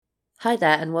Hi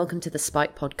there and welcome to the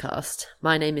Spiked podcast.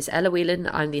 My name is Ella Whelan,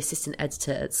 I'm the assistant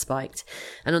editor at Spiked,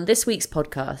 and on this week's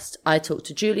podcast I talked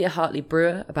to Julia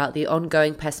Hartley-Brewer about the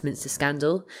ongoing Pestminster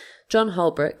scandal, John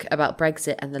Holbrook about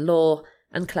Brexit and the law,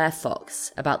 and Claire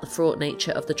Fox about the fraught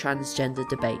nature of the transgender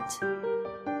debate.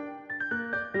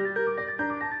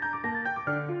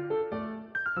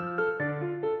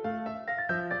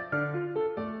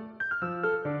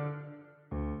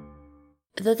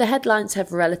 Though the headlines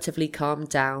have relatively calmed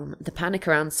down, the panic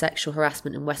around sexual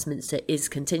harassment in Westminster is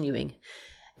continuing.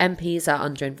 MPs are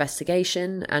under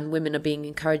investigation and women are being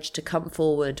encouraged to come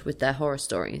forward with their horror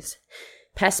stories.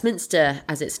 Pestminster,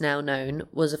 as it's now known,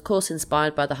 was of course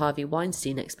inspired by the Harvey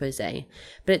Weinstein expose,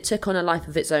 but it took on a life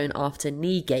of its own after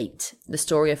Kneegate, the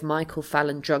story of Michael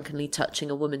Fallon drunkenly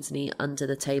touching a woman's knee under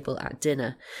the table at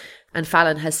dinner, and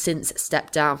Fallon has since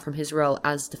stepped down from his role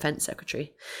as Defence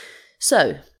Secretary.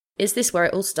 So, is this where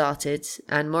it all started?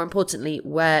 And more importantly,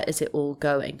 where is it all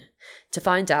going? To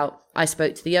find out, I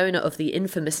spoke to the owner of the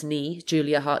infamous knee,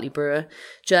 Julia Hartley-Brewer,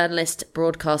 journalist,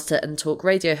 broadcaster and talk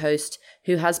radio host,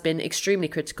 who has been extremely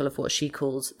critical of what she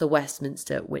calls the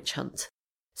Westminster witch hunt.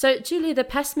 So, Julia, the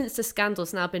Pestminster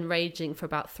scandal's now been raging for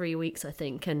about 3 weeks, I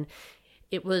think, and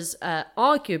it was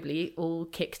arguably all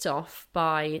kicked off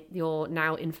by your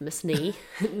now infamous knee,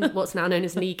 what's now known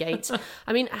as Kneegate.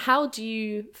 I mean, first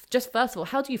of all,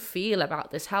 how do you feel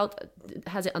about this? How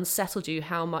has it unsettled you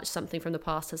how much something from the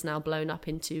past has now blown up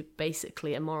into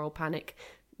basically a moral panic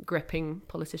gripping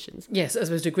politicians? Yes, as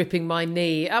opposed to gripping my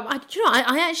knee. I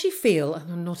actually feel,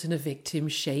 I'm not in a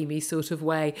victim-shamey sort of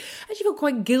way, I actually feel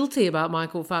quite guilty about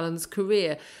Michael Fallon's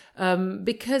career.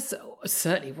 Because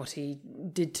certainly what he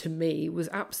did to me was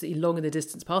absolutely long in the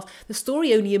distance past. The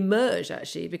story only emerged,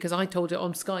 actually, because I told it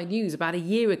on Sky News about a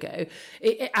year ago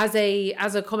as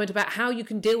a comment about how you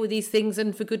can deal with these things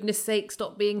and, for goodness sake,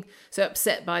 stop being so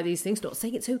upset by these things. Not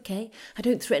saying it's okay. I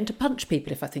don't threaten to punch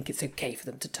people if I think it's okay for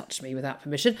them to touch me without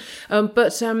permission.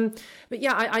 But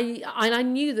yeah, I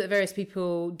knew that various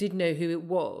people did know who it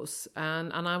was,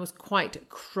 and I was quite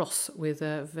cross with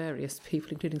various people,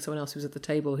 including someone else who was at the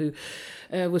table who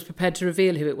was prepared to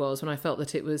reveal who it was when I felt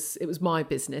that it was my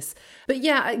business. But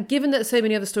yeah, given that so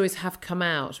many other stories have come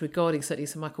out regarding certainly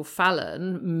Sir Michael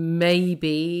Fallon,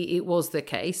 maybe it was the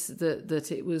case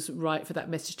that it was right for that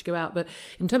message to go out. But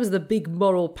in terms of the big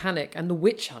moral panic and the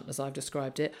witch hunt, as I've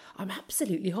described it, I'm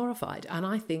absolutely horrified. And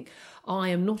I think I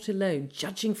am not alone,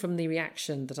 judging from the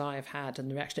reaction that I have had and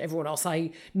the reaction everyone else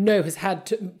I know has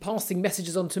had passing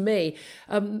messages on to me.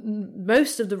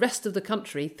 Most of the rest of the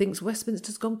country thinks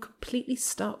Westminster's gone completely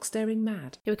stark staring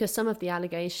mad. Yeah, because some of the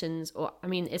allegations,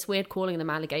 it's weird calling them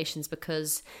allegations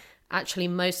because actually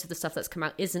most of the stuff that's come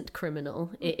out isn't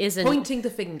criminal. It isn't pointing the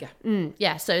finger.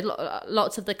 Yeah, so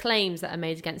lots of the claims that are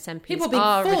made against MPs people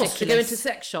are are being ridiculous. forced to go into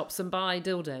sex shops and buy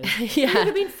dildos. Yeah. Have you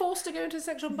ever been forced to go into a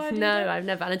sex shop and buy a dildo? No, I've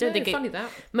never. And I don't think funny that.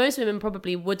 Most women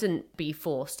probably wouldn't be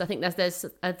forced. I think there's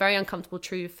a very uncomfortable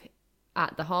truth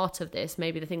at the heart of this.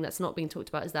 Maybe the thing that's not being talked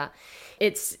about is that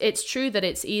it's true that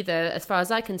it's either, as far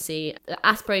as I can see,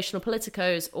 aspirational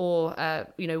politicos or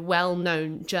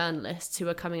well-known journalists who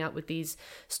are coming out with these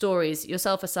stories.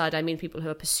 Yourself aside, I mean people who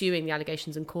are pursuing the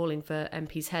allegations and calling for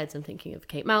MPs' heads. I'm thinking of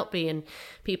Kate Maltby and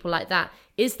people like that.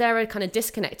 Is there a kind of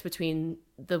disconnect between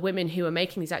the women who are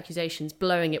making these accusations,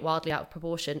 blowing it wildly out of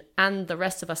proportion, and the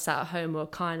rest of us sat at home who are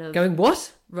kind of going,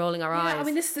 what? Rolling our eyes? I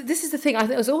mean, this is the thing. I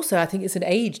think it's an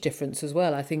age difference as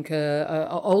well. I think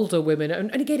older women,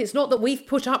 and again, it's not that we've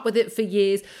put up with it for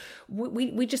years.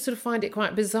 We just sort of find it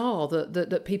quite bizarre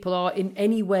that people are in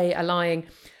any way allowing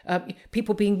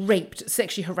people being raped,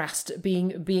 sexually harassed,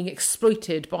 being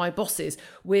exploited by bosses,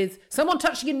 with someone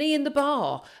touching a knee in the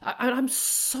bar. I'm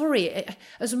sorry,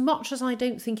 as much as I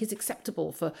don't think it's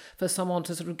acceptable for someone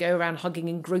to sort of go around hugging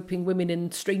and groping women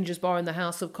in strangers' bar in the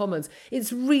House of Commons,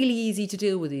 it's really easy to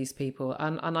deal with these people,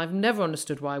 and I've never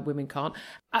understood why women can't.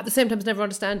 At the same time as never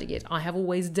understanding it, I have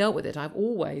always dealt with it. I've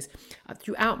always,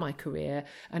 throughout my career,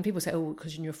 and people say, oh,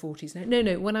 because you're in your 40s.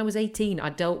 No, when I was 18, I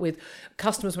dealt with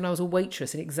customers when I was a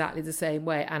waitress in exactly the same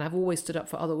way, and I've always stood up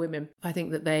for other women. I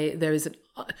think that there is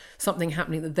something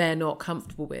happening that they're not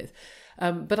comfortable with.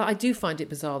 But I do find it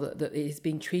bizarre that it is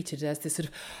being treated as this sort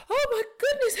of, oh my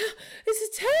goodness, this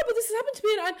is terrible, this has happened to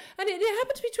me, and it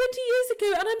happened to me 20 years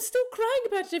ago, and I'm still crying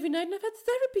about it every night, and I've had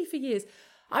therapy for years.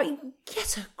 I mean,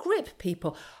 get a grip,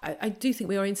 people. I do think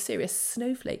we are in serious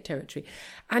snowflake territory.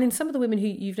 And in some of the women who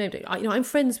you've named, I'm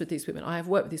friends with these women. I have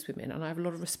worked with these women, and I have a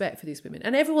lot of respect for these women.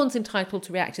 And everyone's entitled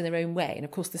to react in their own way. And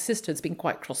of course, the sisterhood's been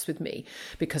quite cross with me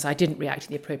because I didn't react in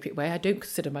the appropriate way. I don't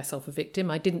consider myself a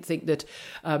victim. I didn't think that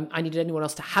I needed anyone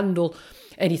else to handle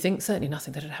anything, certainly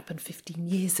nothing that had happened 15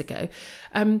 years ago.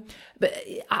 But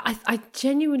I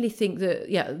genuinely think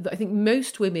that, I think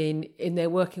most women in their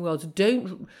working worlds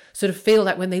don't sort of feel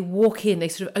that when they walk in, they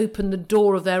sort of open the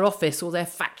door of their office or their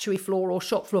factory floor or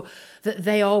shop floor, that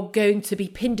they are going to be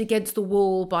pinned against the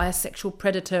wall by a sexual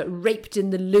predator, raped in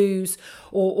the loos,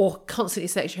 or constantly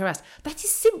sexually harassed. That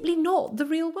is simply not the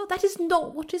real world. That is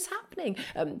not what is happening.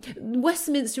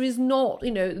 Westminster is not,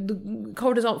 the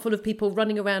corridors aren't full of people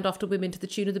running around after women to the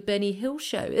tune of the Benny Hill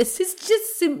show. This is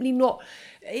just simply not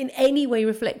in any way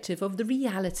reflective of the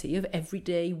reality of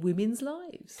everyday women's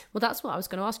lives. Well, that's what I was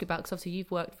going to ask you about, because obviously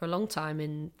you've worked for a long time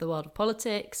in the world of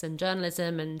politics and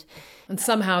journalism and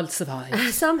somehow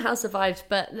survived.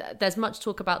 But there's much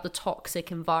talk about the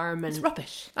toxic environment. It's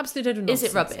rubbish. Absolute load of nonsense.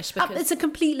 Is it rubbish? Because it's a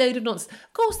complete load of nonsense.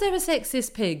 Of course, there are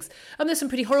sexist pigs, and there's some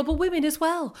pretty horrible women as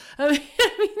well. There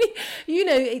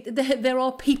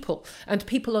are people, and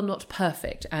people are not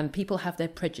perfect, and people have their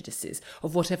prejudices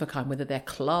of whatever kind, whether they're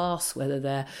class, whether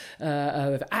they're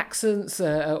accents,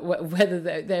 whether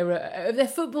they're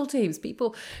football teams.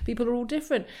 People are all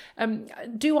different.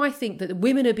 Do I think that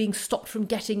women are being stopped from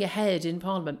getting ahead in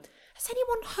Parliament? Has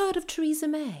anyone heard of Theresa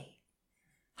May?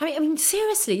 I mean,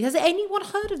 seriously, has anyone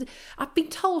heard of this? I've been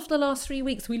told for the last 3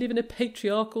 weeks we live in a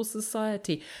patriarchal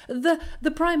society. The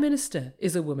Prime Minister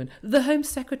is a woman. The Home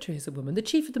Secretary is a woman. The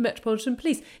Chief of the Metropolitan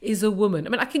Police is a woman. I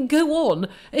mean, I can go on.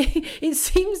 It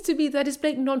seems to be that is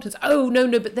blatant nonsense. Oh, no,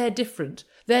 but they're different.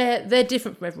 They're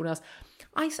different from everyone else.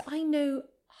 I know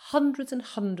hundreds and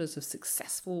hundreds of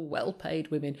successful,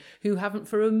 well-paid women who haven't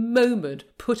for a moment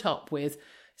put up with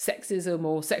sexism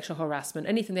or sexual harassment.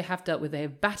 Anything they have dealt with, they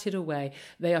have batted away.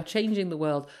 They are changing the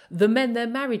world. The men they're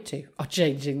married to are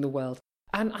changing the world.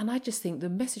 And I just think the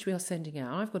message we are sending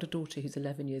out, I've got a daughter who's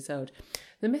 11 years old,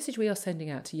 the message we are sending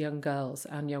out to young girls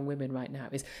and young women right now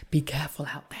is be careful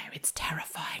out there, it's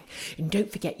terrifying. And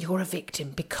don't forget you're a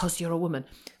victim because you're a woman.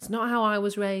 It's not how I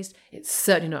was raised, it's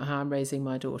certainly not how I'm raising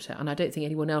my daughter, and I don't think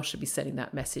anyone else should be sending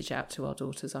that message out to our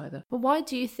daughters either. Well, why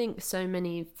do you think so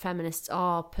many feminists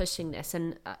are pushing this?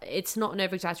 And it's not an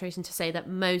over-exaggeration to say that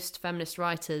most feminist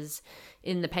writers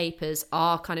in the papers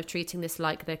are kind of treating this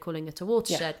like they're calling it a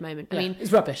watershed moment. I mean,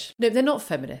 it's rubbish. No, they're not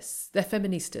feminists. They're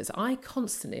feministas. I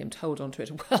constantly am told on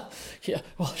Twitter,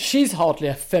 well, she's hardly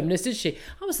a feminist, is she?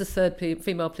 I was the third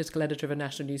female political editor of a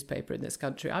national newspaper in this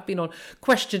country. I've been on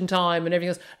Question Time and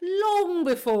everything else long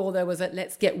before there was a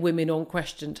let's get women on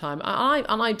Question Time.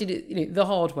 I did it, the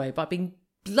hard way by being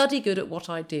bloody good at what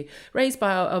I do. Raised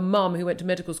by a mum who went to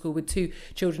medical school with 2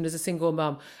 children as a single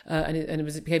mum and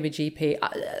became a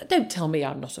GP. Don't tell me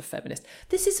I'm not a feminist.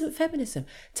 This isn't feminism.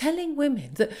 Telling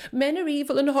women that men are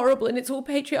evil and horrible and it's all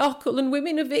patriarchal and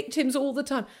women are victims all the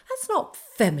time. That's not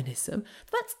feminism.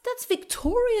 That's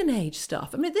Victorian age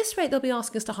stuff. I mean, at this rate, they'll be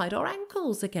asking us to hide our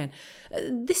ankles again.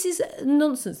 This is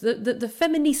nonsense. The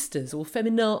feministas or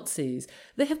feminazis,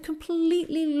 they have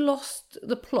completely lost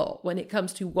the plot when it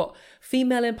comes to what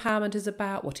female empowerment is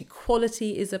about, what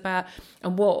equality is about,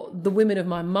 and what the women of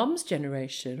my mum's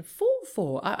generation fought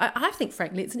for. I think,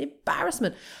 frankly, it's an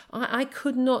embarrassment. I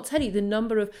could not tell you the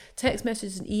number of text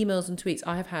messages and emails and tweets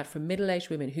I have had from middle-aged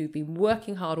women who've been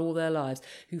working hard all their lives,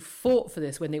 who fought for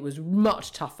this when it was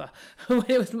much tougher,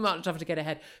 to get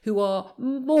ahead, who are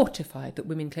mortified that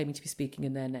women claiming to be speaking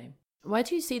in their name. Where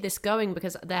do you see this going?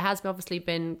 Because there has obviously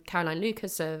been Caroline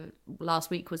Lucas,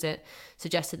 last week was it,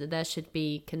 suggested that there should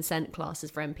be consent classes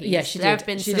for MPs. Yes, she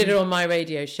did. She did it on my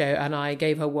radio show and I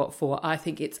gave her what for. I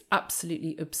think it's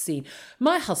absolutely obscene.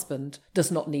 My husband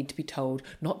does not need to be told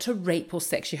not to rape or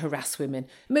sexually harass women.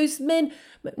 Most men,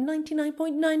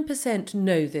 99.9%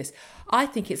 know this. I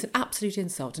think it's an absolute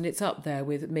insult, and it's up there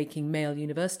with making male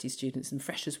university students in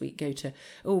Freshers' Week go to,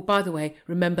 oh, by the way,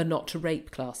 remember not to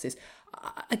rape classes.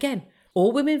 Again,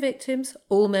 all women victims,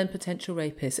 all men potential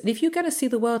rapists. And if you're going to see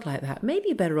the world like that, maybe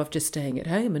you're better off just staying at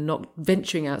home and not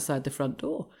venturing outside the front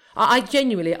door. I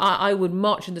genuinely would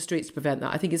march in the streets to prevent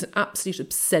that. I think it's an absolute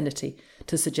obscenity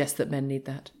to suggest that men need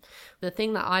that. The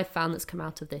thing that I've found that's come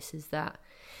out of this is that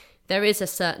there is a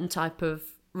certain type of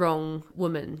wrong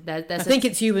woman. I think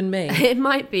it's you and me. It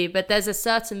might be, but there's a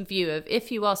certain view of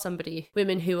if you are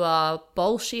women who are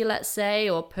bolshy, let's say,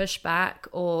 or push back,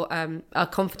 or are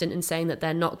confident in saying that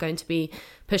they're not going to be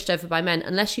pushed over by men,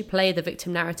 unless you play the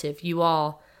victim narrative, you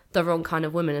are the wrong kind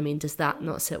of women. I mean, does that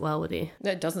not sit well with you?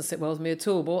 No, it doesn't sit well with me at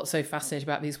all. But what's so fascinating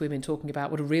about these women talking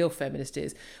about what a real feminist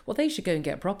is, well, they should go and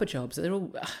get proper jobs. They're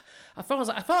all, as far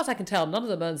as I can tell, none of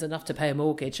them earns enough to pay a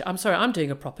mortgage. I'm sorry, I'm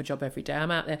doing a proper job every day.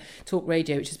 I'm out there, talk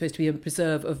radio, which is supposed to be a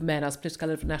preserve of men. I was political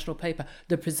editor of the national paper,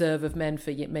 the preserve of men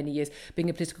for many years. Being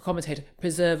a political commentator,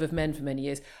 preserve of men for many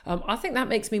years. I think that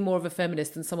makes me more of a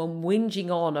feminist than someone whinging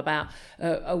on about,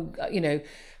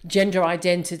 gender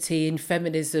identity and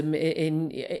feminism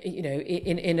in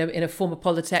a former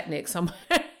polytechnic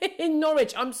somewhere in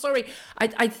Norwich. I'm sorry.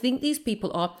 I think these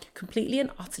people are completely and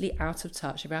utterly out of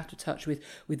touch. They're out of touch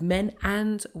with men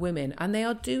and women, and they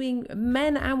are doing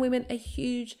men and women a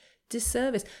huge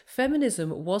disservice.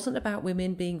 Feminism wasn't about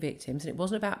women being victims, and it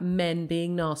wasn't about men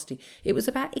being nasty. It was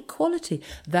about equality.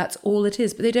 That's all it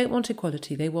is. But they don't want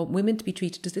equality. They want women to be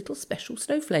treated as little special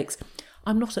snowflakes.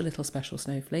 I'm not a little special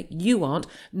snowflake. You aren't.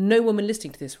 No woman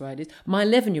listening to this right is. My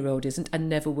 11-year-old isn't and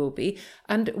never will be.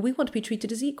 And we want to be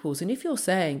treated as equals. And if you're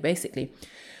saying, basically,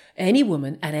 any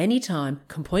woman at any time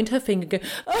can point her finger and go,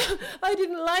 oh, I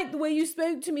didn't like the way you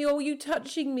spoke to me or you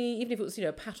touching me, even if it was,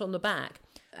 a pat on the back.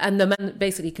 And the man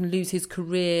basically can lose his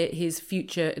career, his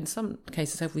future, in some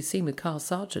cases, as we've seen with Carl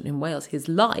Sargent in Wales, his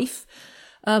life,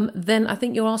 then I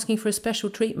think you're asking for a special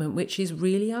treatment, which is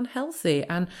really unhealthy.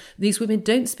 And these women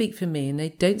don't speak for me, and they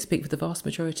don't speak for the vast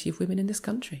majority of women in this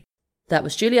country. That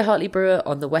was Julia Hartley-Brewer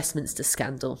on the Westminster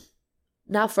scandal.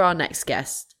 Now for our next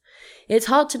guest. It's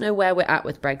hard to know where we're at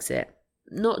with Brexit.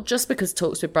 Not just because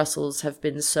talks with Brussels have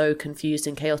been so confused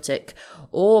and chaotic,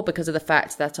 or because of the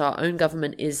fact that our own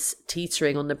government is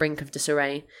teetering on the brink of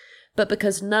disarray, but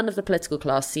because none of the political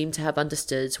class seem to have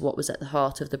understood what was at the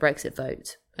heart of the Brexit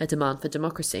vote, a demand for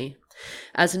democracy.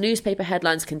 As newspaper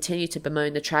headlines continue to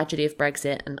bemoan the tragedy of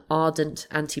Brexit and ardent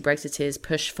anti-Brexiteers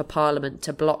push for Parliament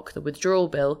to block the withdrawal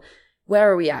bill, where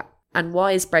are we at? And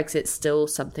why is Brexit still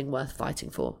something worth fighting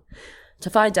for? To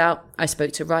find out, I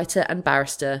spoke to writer and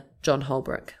barrister John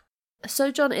Holbrook. So,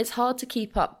 John, it's hard to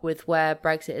keep up with where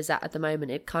Brexit is at the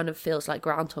moment. It kind of feels like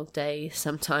Groundhog Day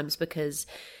sometimes because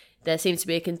there seems to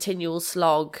be a continual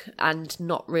slog and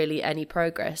not really any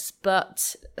progress.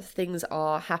 But things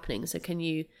are happening. So can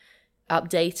you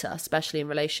update us, especially in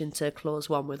relation to Clause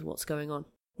 1 with what's going on?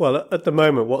 Well, at the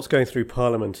moment, what's going through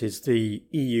Parliament is the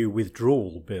EU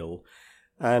withdrawal bill.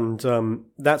 And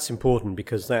that's important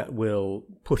because that will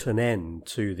put an end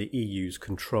to the EU's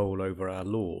control over our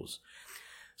laws.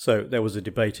 So there was a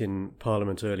debate in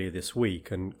Parliament earlier this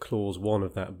week, and Clause 1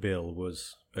 of that bill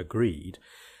was agreed.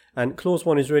 And Clause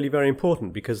 1 is really very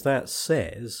important because that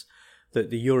says that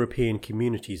the European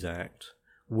Communities Act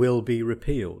will be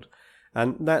repealed.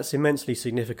 And that's immensely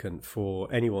significant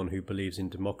for anyone who believes in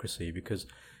democracy because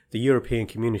the European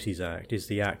Communities Act is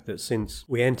the act that, since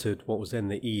we entered what was then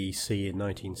the EEC in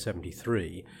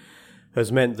 1973, has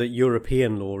meant that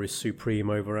European law is supreme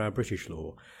over our British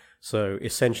law. So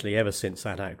essentially, ever since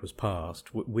that act was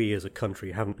passed, we as a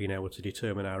country haven't been able to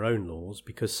determine our own laws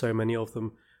because so many of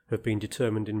them have been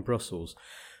determined in Brussels.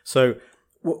 So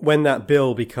when that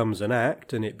bill becomes an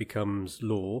act and it becomes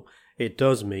law, it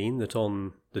does mean that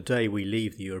on the day we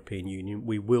leave the European Union,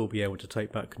 we will be able to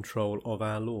take back control of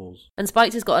our laws. And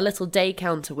Spiked has got a little day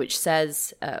counter which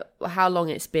says how long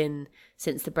it's been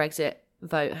since the Brexit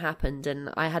vote happened.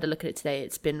 And I had a look at it today.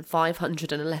 It's been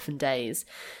 511 days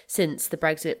since the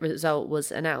Brexit result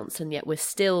was announced. And yet we're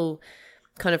still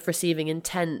kind of receiving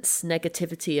intense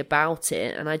negativity about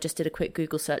it. And I just did a quick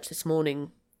Google search this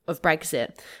morning of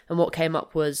Brexit, and what came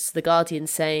up was The Guardian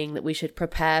saying that we should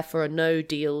prepare for a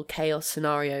no-deal chaos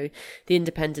scenario. The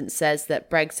Independent says that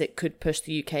Brexit could push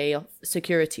the UK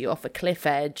security off a cliff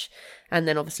edge, and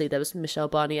then obviously there was Michel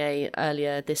Barnier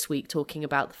earlier this week talking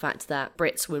about the fact that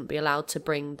Brits wouldn't be allowed to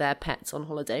bring their pets on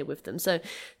holiday with them. So,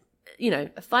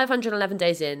 511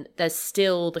 days in, there's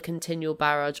still the continual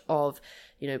barrage of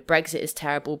Brexit is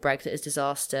terrible, Brexit is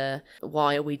disaster,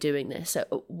 why are we doing this?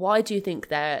 So why do you think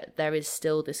there is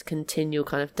still this continual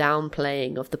kind of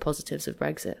downplaying of the positives of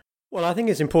Brexit? Well, I think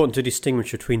it's important to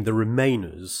distinguish between the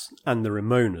Remainers and the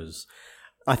Remoaners.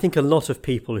 I think a lot of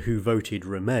people who voted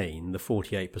Remain, the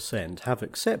 48%, have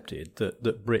accepted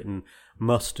that Britain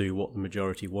must do what the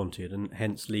majority wanted and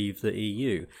hence leave the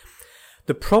EU.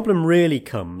 The problem really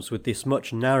comes with this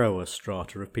much narrower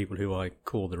strata of people who I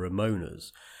call the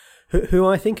Remoaners, who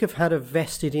I think have had a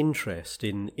vested interest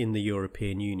in the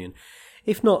European Union.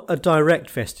 If not a direct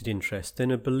vested interest,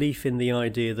 then a belief in the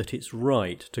idea that it's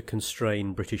right to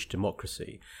constrain British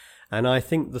democracy. And I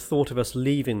think the thought of us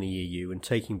leaving the EU and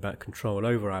taking back control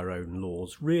over our own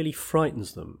laws really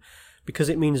frightens them, because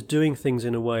it means doing things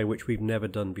in a way which we've never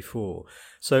done before.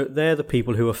 So they're the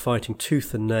people who are fighting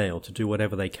tooth and nail to do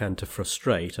whatever they can to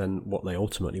frustrate, and what they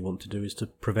ultimately want to do is to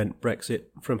prevent Brexit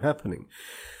from happening.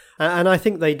 And I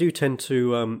think they do tend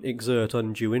to exert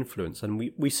undue influence, and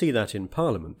we see that in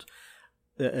Parliament.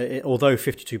 Although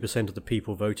 52% of the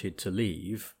people voted to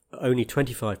leave, only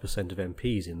 25% of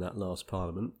MPs in that last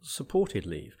Parliament supported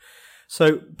leave.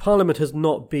 So Parliament has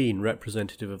not been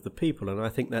representative of the people, and I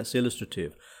think that's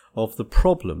illustrative of the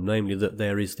problem, namely that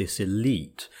there is this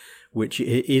elite which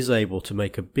is able to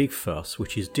make a big fuss,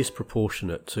 which is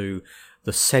disproportionate to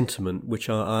the sentiment which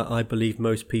I believe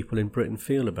most people in Britain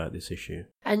feel about this issue.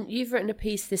 And you've written a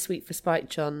piece this week for Spike,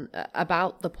 John,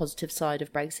 about the positive side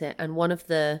of Brexit, and one of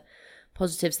the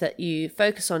positives that you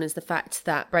focus on is the fact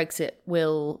that Brexit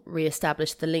will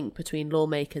re-establish the link between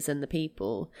lawmakers and the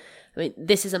people. I mean,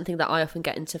 this is something that I often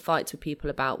get into fights with people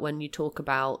about when you talk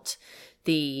about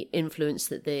the influence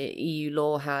that the EU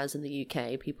law has in the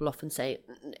UK. People often say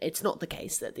it's not the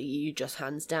case that the EU just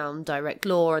hands down direct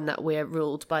law and that we're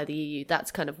ruled by the EU.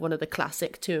 That's kind of one of the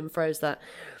classic to and fro's that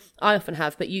I often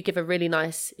have, but you give a really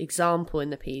nice example in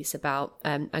the piece about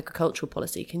agricultural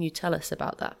policy. Can you tell us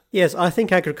about that? Yes, I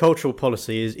think agricultural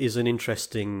policy is an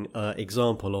interesting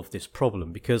example of this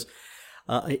problem because,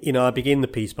 I begin the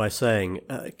piece by saying,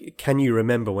 can you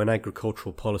remember when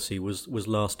agricultural policy was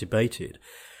last debated?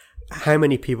 How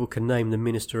many people can name the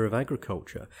Minister of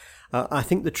Agriculture? I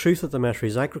think the truth of the matter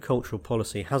is agricultural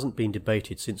policy hasn't been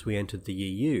debated since we entered the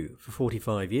EU for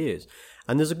 45 years.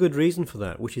 And there's a good reason for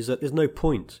that, which is that there's no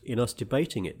point in us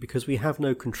debating it because we have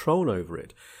no control over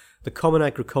it. The common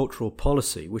agricultural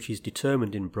policy, which is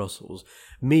determined in Brussels,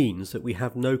 means that we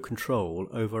have no control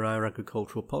over our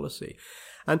agricultural policy.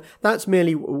 And that's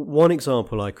merely one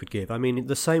example I could give. I mean,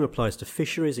 the same applies to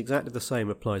fisheries, exactly the same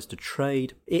applies to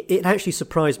trade. It actually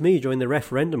surprised me during the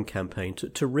referendum campaign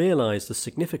to realise the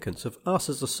significance of us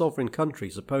as a sovereign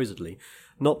country, supposedly,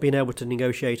 not being able to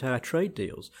negotiate our trade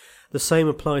deals. The same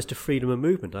applies to freedom of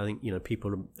movement. I think,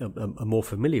 people are more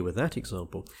familiar with that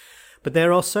example. But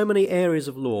there are so many areas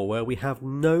of law where we have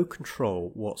no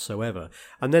control whatsoever.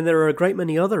 And then there are a great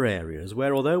many other areas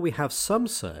where, although we have some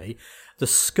say, the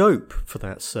scope for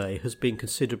that say has been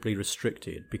considerably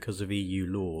restricted because of EU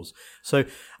laws. So,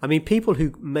 I mean, people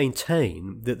who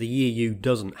maintain that the EU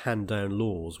doesn't hand down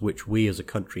laws which we as a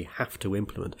country have to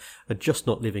implement are just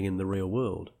not living in the real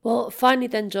world. Well, finally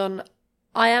then, John,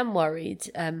 I am worried.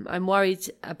 I'm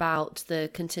worried about the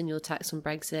continual attacks on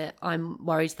Brexit. I'm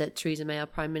worried that Theresa May, our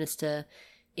Prime Minister,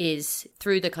 is,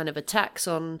 through the kind of attacks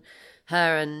on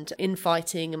her and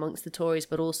infighting amongst the Tories,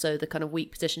 but also the kind of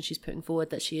weak position she's putting forward,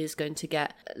 that she is going to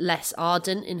get less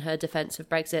ardent in her defence of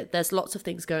Brexit. There's lots of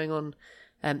things going on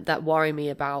that worry me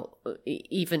about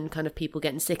even kind of people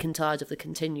getting sick and tired of the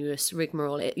continuous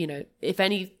rigmarole. If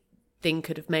anything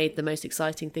could have made the most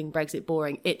exciting thing Brexit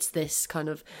boring, it's this kind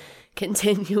of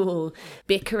continual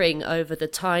bickering over the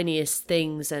tiniest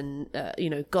things and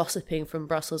gossiping from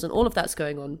Brussels, and all of that's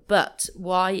going on. But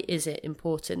why is it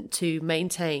important to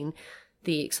maintain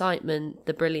the excitement,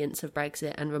 the brilliance of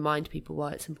Brexit, and remind people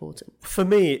why it's important? For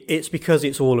me, it's because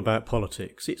it's all about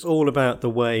politics. It's all about the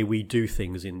way we do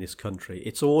things in this country.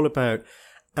 It's all about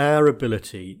our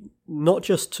ability, not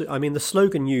just to, the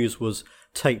slogan used was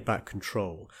take back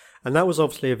control. And that was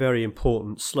obviously a very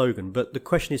important slogan. But the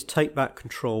question is, take back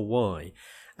control, why?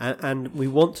 And we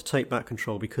want to take back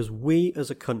control because we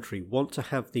as a country want to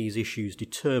have these issues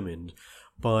determined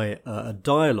by a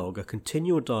dialogue, a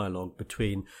continual dialogue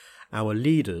between our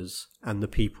leaders and the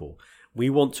people. We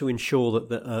want to ensure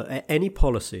that any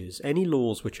policies, any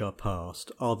laws which are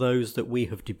passed are those that we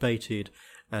have debated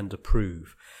and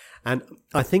approve. And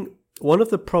I think one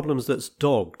of the problems that's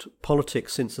dogged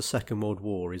politics since the Second World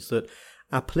War is that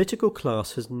our political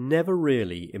class has never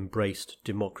really embraced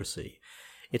democracy.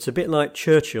 It's a bit like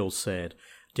Churchill said,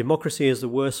 democracy is the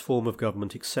worst form of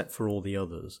government except for all the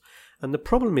others. And the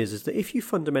problem is that if you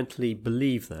fundamentally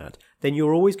believe that, then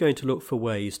you're always going to look for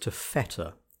ways to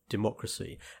fetter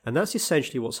democracy. And that's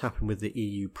essentially what's happened with the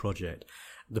EU project.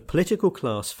 The political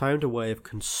class found a way of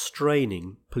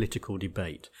constraining political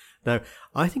debate. Now,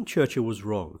 I think Churchill was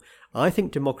wrong. I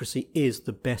think democracy is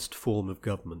the best form of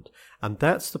government. And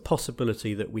that's the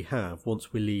possibility that we have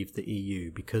once we leave the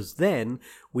EU, because then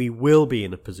we will be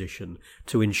in a position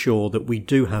to ensure that we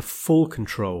do have full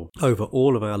control over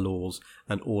all of our laws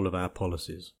and all of our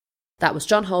policies. That was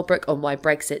John Holbrook on why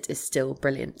Brexit is still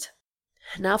brilliant.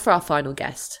 Now for our final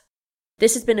guest.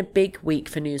 This has been a big week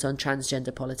for news on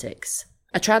transgender politics.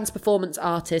 A trans performance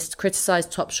artist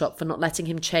criticised Topshop for not letting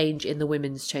him change in the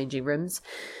women's changing rooms.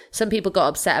 Some people got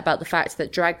upset about the fact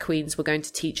that drag queens were going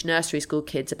to teach nursery school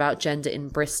kids about gender in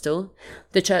Bristol.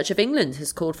 The Church of England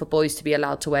has called for boys to be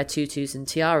allowed to wear tutus and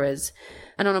tiaras.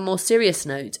 And on a more serious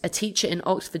note, a teacher in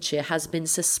Oxfordshire has been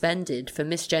suspended for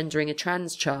misgendering a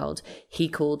trans child he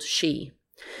called she.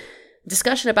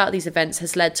 Discussion about these events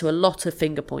has led to a lot of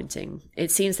finger pointing. It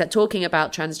seems that talking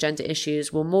about transgender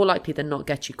issues will more likely than not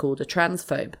get you called a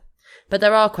transphobe. But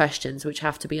there are questions which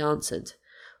have to be answered.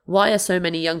 Why are so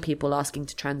many young people asking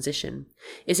to transition?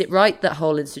 Is it right that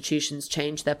whole institutions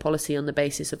change their policy on the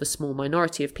basis of a small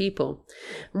minority of people?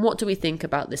 And what do we think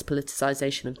about this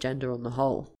politicisation of gender on the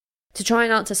whole? To try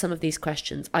and answer some of these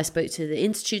questions, I spoke to the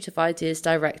Institute of Ideas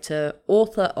director,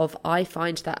 author of I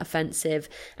Find That Offensive,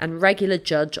 and regular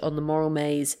judge on the Moral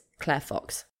Maze, Claire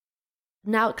Fox.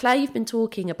 Now, Claire, you've been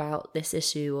talking about this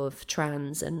issue of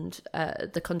trans and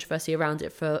the controversy around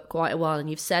it for quite a while, and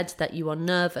you've said that you are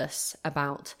nervous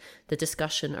about the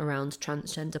discussion around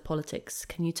transgender politics.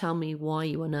 Can you tell me why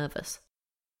you are nervous?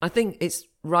 I think it's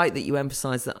right that you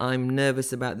emphasise that I'm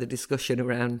nervous about the discussion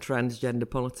around transgender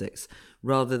politics,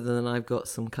 rather than I've got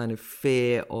some kind of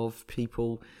fear of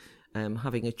people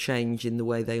having a change in the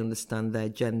way they understand their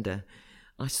gender.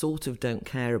 I sort of don't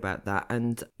care about that.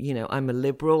 And, you know, I'm a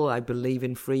liberal, I believe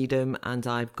in freedom, and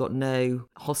I've got no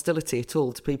hostility at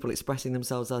all to people expressing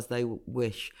themselves as they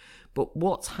wish. But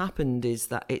what's happened is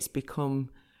that it's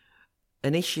become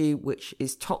an issue which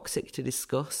is toxic to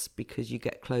discuss, because you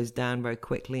get closed down very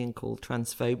quickly and called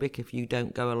transphobic if you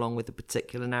don't go along with a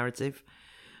particular narrative.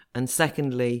 And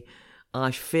secondly, I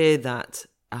fear that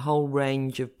a whole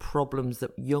range of problems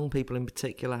that young people in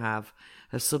particular have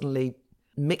suddenly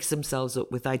mixed themselves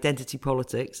up with identity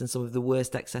politics and some of the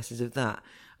worst excesses of that,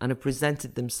 and have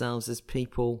presented themselves as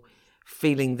people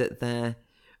feeling that their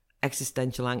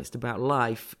existential angst about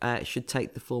life should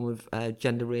take the form of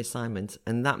gender reassignment,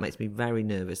 and that makes me very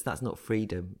nervous. That's not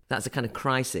freedom. That's a kind of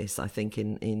crisis, I think,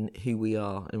 in who we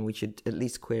are, and we should at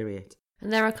least query it.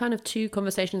 And there are kind of two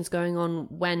conversations going on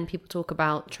when people talk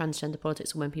about transgender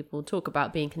politics and when people talk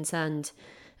about being concerned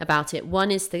about it.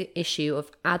 One is the issue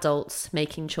of adults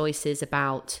making choices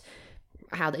about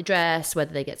how they dress,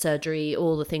 whether they get surgery,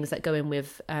 all the things that go in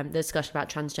with the discussion about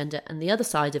transgender. And the other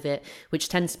side of it, which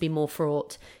tends to be more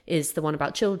fraught, is the one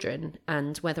about children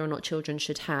and whether or not children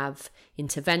should have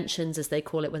interventions, as they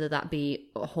call it, whether that be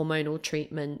hormonal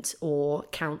treatment or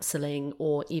counselling,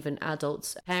 or even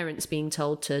adults, parents being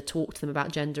told to talk to them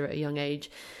about gender at a young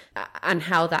age, and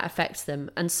how that affects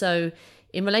them. And so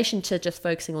in relation to just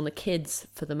focusing on the kids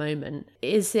for the moment,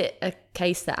 is it a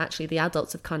case that actually the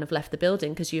adults have kind of left the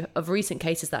building? Because you of recent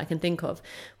cases that I can think of,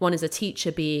 one is a teacher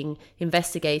being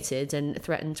investigated and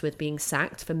threatened with being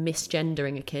sacked for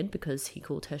misgendering a kid because he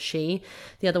called her she.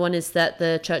 The other one is that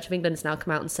the Church of England has now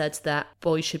come out and said that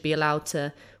boys should be allowed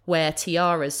to wear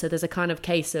tiaras. So there's a kind of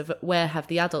case of where have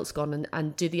the adults gone,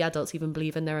 and do the adults even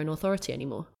believe in their own authority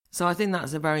anymore? So I think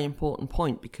that's a very important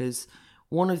point, because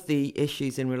one of the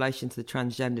issues in relation to the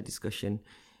transgender discussion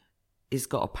is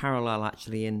got a parallel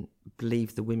actually in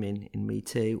Believe the Women in Me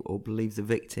Too, or Believe the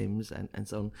Victims, and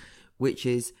so on, which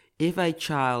is if a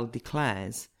child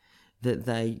declares that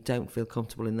they don't feel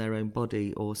comfortable in their own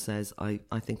body, or says, I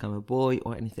think I'm a boy,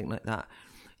 or anything like that,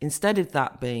 instead of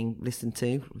that being listened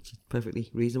to, which is perfectly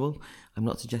reasonable, I'm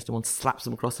not suggesting one slaps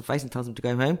them across the face and tells them to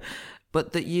go home,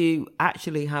 but that you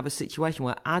actually have a situation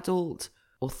where adult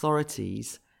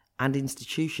authorities and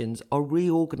institutions are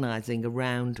reorganising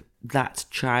around that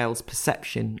child's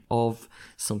perception of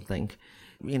something.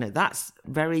 You know, that's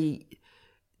very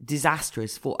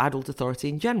disastrous for adult authority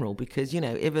in general, because, you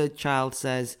know, if a child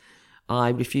says, I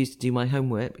refuse to do my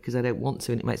homework because I don't want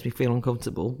to and it makes me feel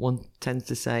uncomfortable, one tends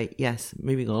to say, yes,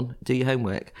 moving on, do your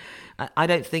homework. I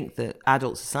don't think that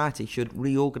adult society should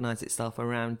reorganise itself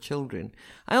around children.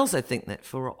 I also think that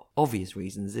for obvious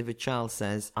reasons, if a child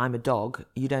says, I'm a dog,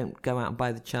 you don't go out and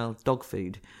buy the child dog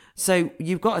food. So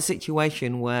you've got a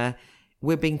situation where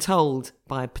we're being told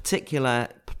by a particular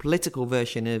political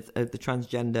version of the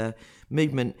transgender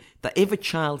movement that if a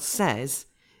child says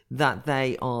that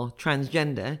they are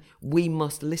transgender, we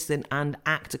must listen and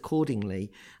act accordingly.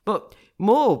 But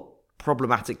more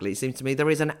problematically, it seems to me, there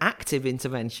is an active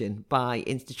intervention by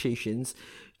institutions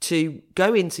to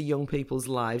go into young people's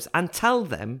lives and tell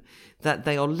them that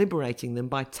they are liberating them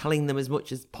by telling them as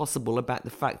much as possible about the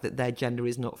fact that their gender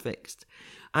is not fixed,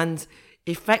 and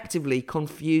effectively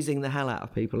confusing the hell out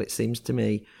of people, it seems to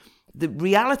me. The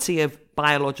reality of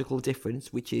biological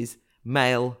difference, which is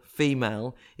male,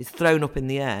 female, is thrown up in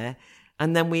the air,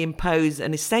 and then we impose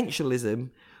an essentialism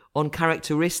on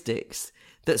characteristics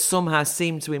that somehow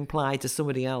seem to imply to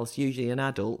somebody else, usually an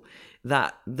adult,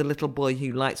 that the little boy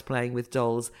who likes playing with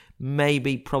dolls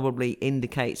maybe probably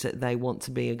indicates that they want to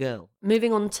be a girl.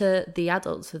 Moving on to the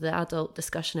adults, the adult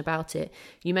discussion about it,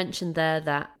 you mentioned there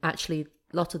that actually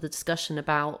a lot of the discussion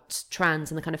about trans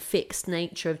and the kind of fixed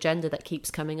nature of gender that keeps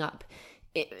coming up,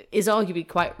 it is arguably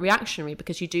quite reactionary,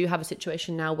 because you do have a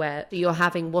situation now where you're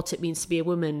having what it means to be a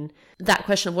woman. That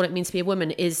question of what it means to be a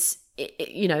woman is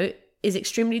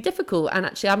extremely difficult. And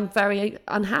actually, I'm very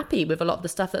unhappy with a lot of the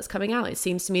stuff that's coming out. It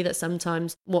seems to me that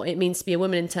sometimes what it means to be a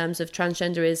woman in terms of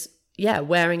transgender is,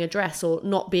 wearing a dress, or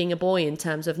not being a boy in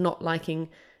terms of not liking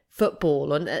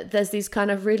football. And there's these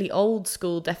kind of really old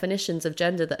school definitions of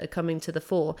gender that are coming to the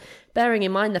fore, bearing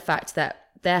in mind the fact that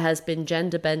there has been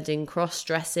gender bending,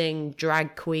 cross-dressing,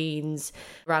 drag queens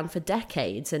around for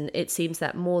decades. And it seems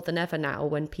that more than ever now,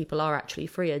 when people are actually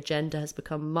freer, gender has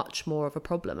become much more of a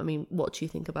problem. I mean, what do you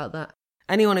think about that?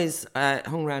 Anyone who's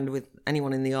hung around with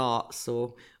anyone in the arts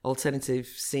or alternative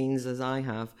scenes, as I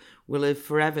have, will have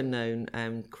forever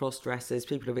known cross-dressers,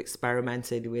 people who have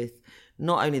experimented with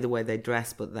not only the way they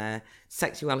dress, but their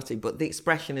sexuality, but the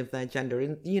expression of their gender.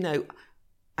 And,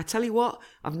 I tell you what,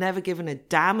 I've never given a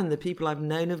damn, and the people I've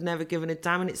known have never given a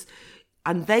damn,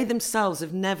 and they themselves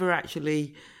have never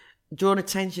actually drawn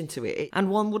attention to it,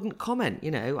 and one wouldn't comment,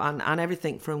 and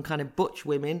everything from kind of butch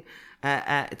women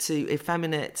to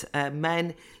effeminate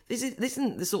men. This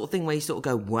isn't the sort of thing where you sort of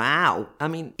go, wow. I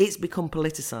mean, it's become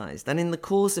politicised, and in the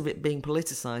course of it being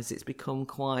politicised, it's become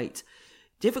quite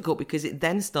difficult, because it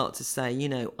then starts to say,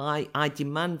 I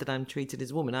demand that I'm treated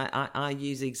as a woman. I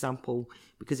use the example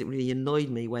because it really annoyed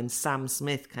me when Sam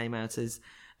Smith came out as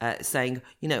saying,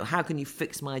 how can you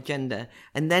fix my gender?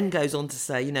 And then goes on to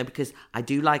say, because I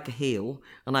do like a heel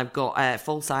and I've got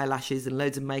false eyelashes and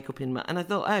loads of makeup in my... And I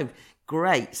thought, oh,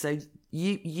 great. So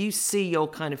you see your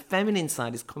kind of feminine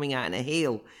side is coming out in a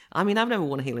heel. I mean, I've never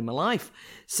worn a heel in my life.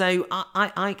 So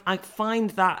I find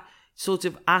that sort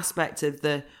of aspect of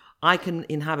I can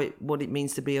inhabit what it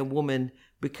means to be a woman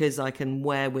because I can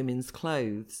wear women's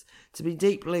clothes, to be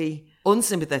deeply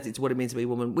unsympathetic to what it means to be a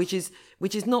woman, which is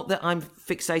not that I'm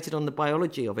fixated on the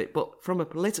biology of it, but from a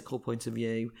political point of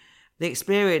view, the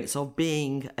experience of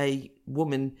being a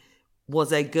woman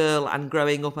was a girl and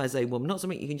growing up as a woman, not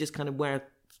something you can just kind of wear a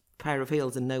pair of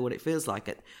heels and know what it feels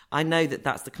like. I know that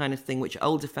that's the kind of thing which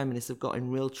older feminists have got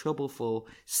in real trouble for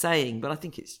saying, but I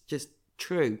think it's just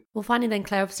true. Well, finally then,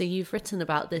 Claire, obviously you've written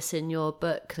about this in your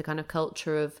book, the kind of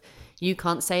culture of you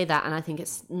can't say that, and I think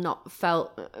it's not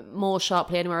felt more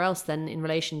sharply anywhere else than in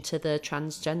relation to the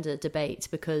transgender debate,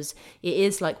 because it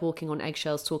is like walking on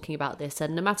eggshells talking about this,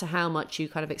 and no matter how much you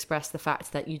kind of express the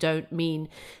fact that you don't mean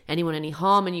anyone any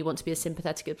harm and you want to be as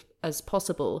sympathetic as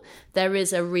possible, there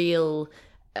is a real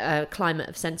climate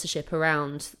of censorship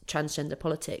around transgender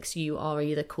politics. You are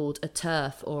either called a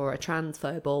TERF or a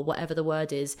transphobe or whatever the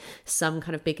word is, some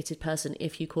kind of bigoted person,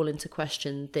 if you call into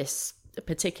question this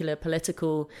particular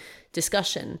political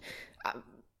discussion.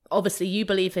 Obviously, you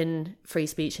believe in free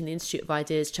speech, and the Institute of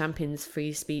Ideas champions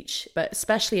free speech, but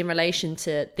especially in relation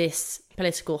to this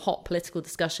hot political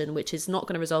discussion, which is not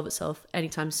going to resolve itself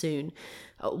anytime soon.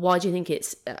 Why do you think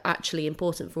it's actually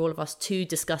important for all of us to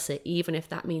discuss it, even if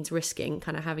that means risking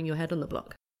kind of having your head on the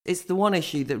block? It's the one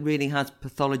issue that really has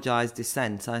pathologized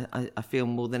dissent, I feel,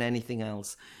 more than anything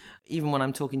else. Even when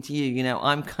I'm talking to you,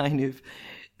 I'm kind of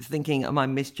thinking, am I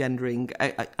misgendering?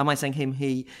 Am I saying him,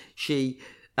 he, she?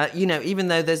 Even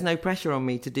though there's no pressure on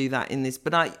me to do that in this,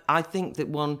 but I think that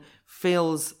one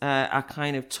feels a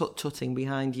kind of tut-tutting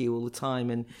behind you all the time,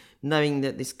 and knowing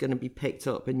that this is going to be picked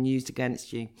up and used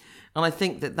against you. And I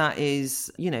think that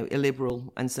is,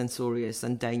 illiberal and censorious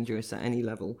and dangerous at any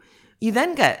level. You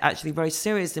then get actually very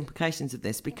serious implications of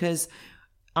this, because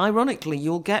ironically,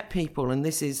 you'll get people, and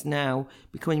this is now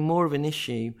becoming more of an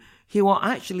issue, who are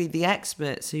actually the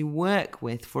experts who work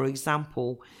with, for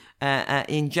example,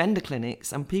 in gender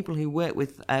clinics, and people who work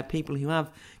with people who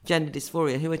have gender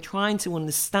dysphoria, who are trying to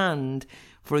understand,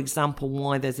 for example,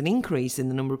 why there's an increase in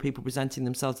the number of people presenting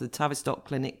themselves to the Tavistock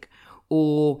Clinic,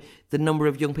 or the number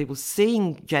of young people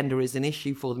seeing gender as an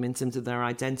issue for them in terms of their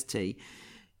identity,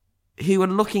 who are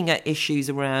looking at issues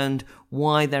around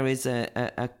why there is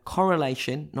a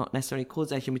correlation, not necessarily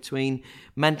causation, between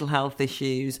mental health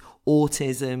issues,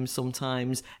 autism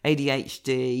sometimes,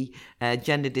 ADHD,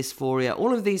 gender dysphoria,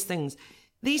 all of these things.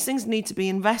 These things need to be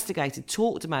investigated,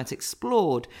 talked about,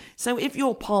 explored. So if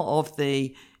you're part of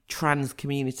the trans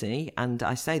community, and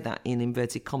I say that in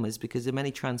inverted commas because there are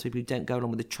many trans people who don't go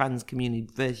along with the trans community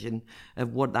version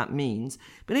of what that means,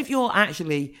 but if you're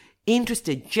actually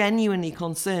interested, genuinely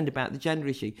concerned about the gender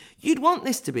issue, you'd want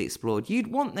this to be explored.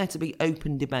 You'd want there to be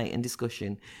open debate and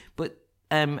discussion. But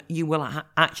you will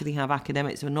actually have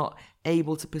academics who are not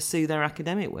able to pursue their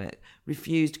academic work,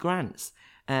 refused grants,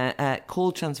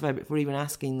 called transphobic for even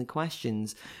asking the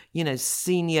questions.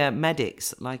 Senior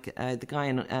medics, like the guy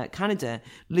in Canada,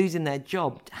 losing their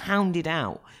job, hounded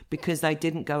out because they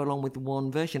didn't go along with the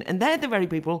one version. And they're the very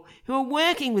people who are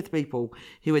working with people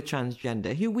who are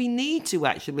transgender, who we need to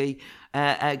actually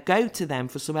go to them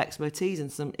for some expertise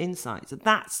and some insights. So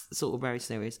that's sort of very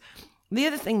serious. The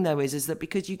other thing, though, is that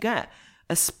because you get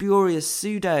a spurious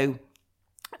pseudo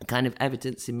kind of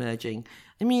evidence emerging.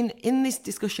 I mean, in this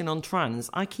discussion on trans,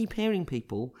 I keep hearing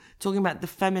people talking about the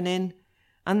feminine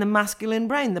and the masculine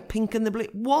brain, the pink and the blue.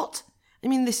 What? I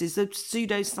mean, this is a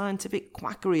pseudo-scientific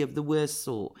quackery of the worst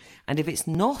sort. And if it's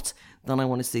not, then I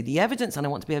want to see the evidence and I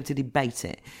want to be able to debate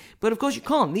it. But of course you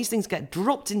can't. These things get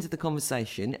dropped into the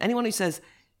conversation. Anyone who says,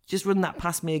 just run that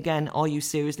past me again, are you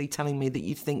seriously telling me that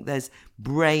you think there's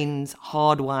brains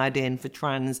hardwired in for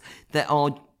trans that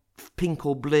are pink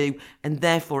or blue, and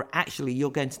therefore actually you're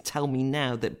going to tell me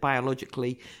now that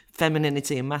biologically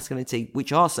femininity and masculinity,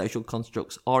 which are social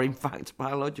constructs, are in fact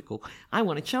biological? I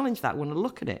want to challenge that. I want to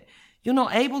look at it. You're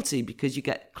not able to, because you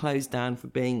get closed down for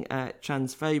being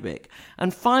transphobic.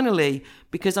 And finally,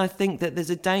 because I think that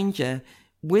there's a danger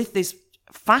with this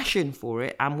fashion for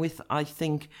it, and with, I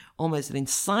think, almost an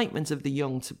incitement of the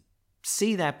young to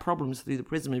see their problems through the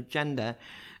prism of gender,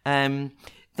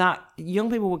 that young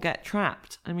people will get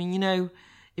trapped. I mean,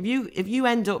 if you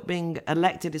end up being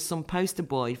elected as some poster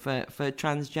boy for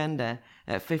transgender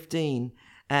at 15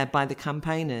 by the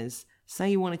campaigners, say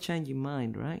you want to change your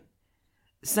mind, right?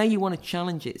 Say you want to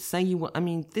challenge it. Say you want. I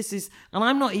mean, this is, and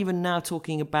I'm not even now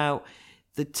talking about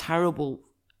the terrible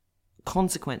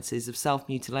consequences of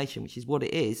self-mutilation, which is what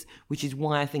it is, which is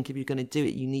why I think if you're going to do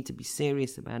it, you need to be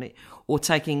serious about it, or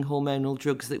taking hormonal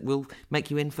drugs that will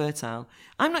make you infertile.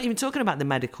 I'm not even talking about the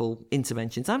medical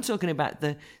interventions. I'm talking about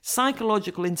the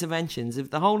psychological interventions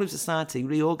of the whole of society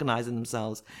reorganising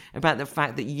themselves about the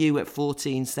fact that you at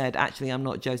 14 said, actually, I'm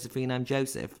not Josephine, I'm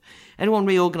Joseph. Anyone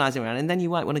reorganising around, and then you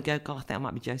might want to go, God, I think I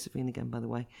might be Josephine again, by the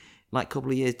way, like a couple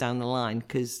of years down the line,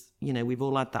 because we've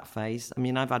all had that phase. I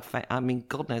mean,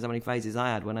 God knows how many phases I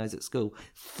had when I was at school.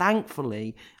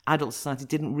 Thankfully, adult society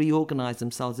didn't reorganise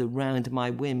themselves around my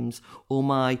whims or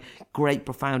my great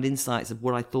profound insights of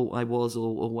what I thought I was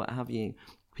or what have you.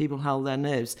 People held their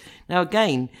nerves. Now,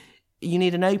 again, you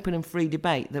need an open and free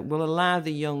debate that will allow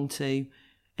the young to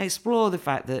explore the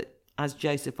fact that, as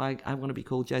Joseph, I want to be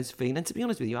called Josephine. And to be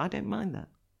honest with you, I don't mind that.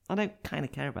 I don't kind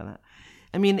of care about that.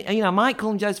 I mean, I might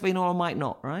call him Josephine or I might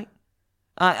not, right?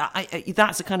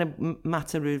 That's a kind of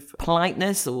matter of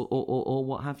politeness or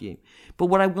what have you. But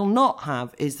what I will not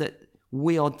have is that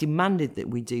we are demanded that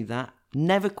we do that.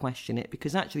 Never question it,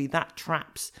 because actually that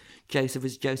traps Joseph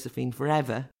as Josephine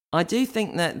forever. I do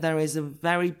think that there is a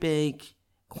very big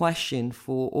question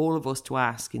for all of us to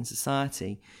ask in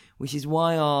society, which is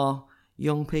why our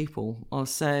young people are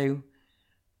so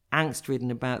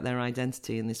angst-ridden about their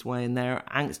identity in this way, and they're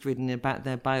angst-ridden about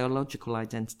their biological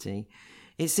identity.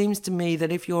 It seems to me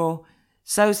that if you're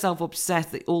so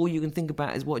self-obsessed that all you can think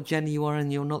about is what gender you are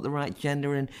and you're not the right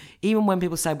gender, and even when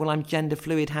people say, well, I'm gender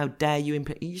fluid, how dare you,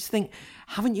 you just think,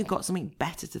 haven't you got something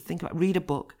better to think about? Read a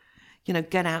book.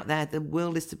 Get out there. The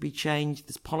world is to be changed.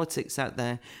 There's politics out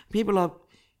there. People are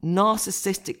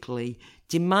narcissistically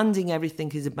demanding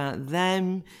everything is about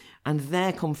them and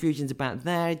their confusions about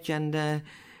their gender.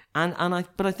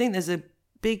 But I think there's a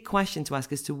big question to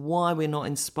ask as to why we're not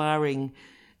inspiring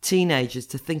teenagers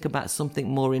to think about something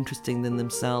more interesting than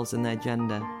themselves and their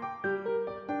gender.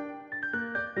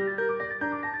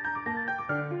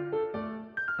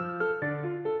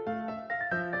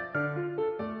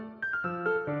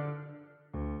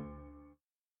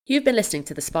 You've been listening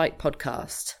to the Spiked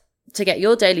podcast. To get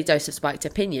your daily dose of Spiked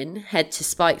opinion, head to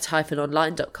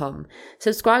spiked-online.com,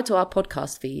 subscribe to our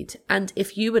podcast feed, and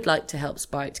if you would like to help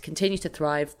Spiked continue to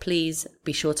thrive, please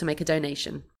be sure to make a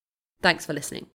donation. Thanks for listening.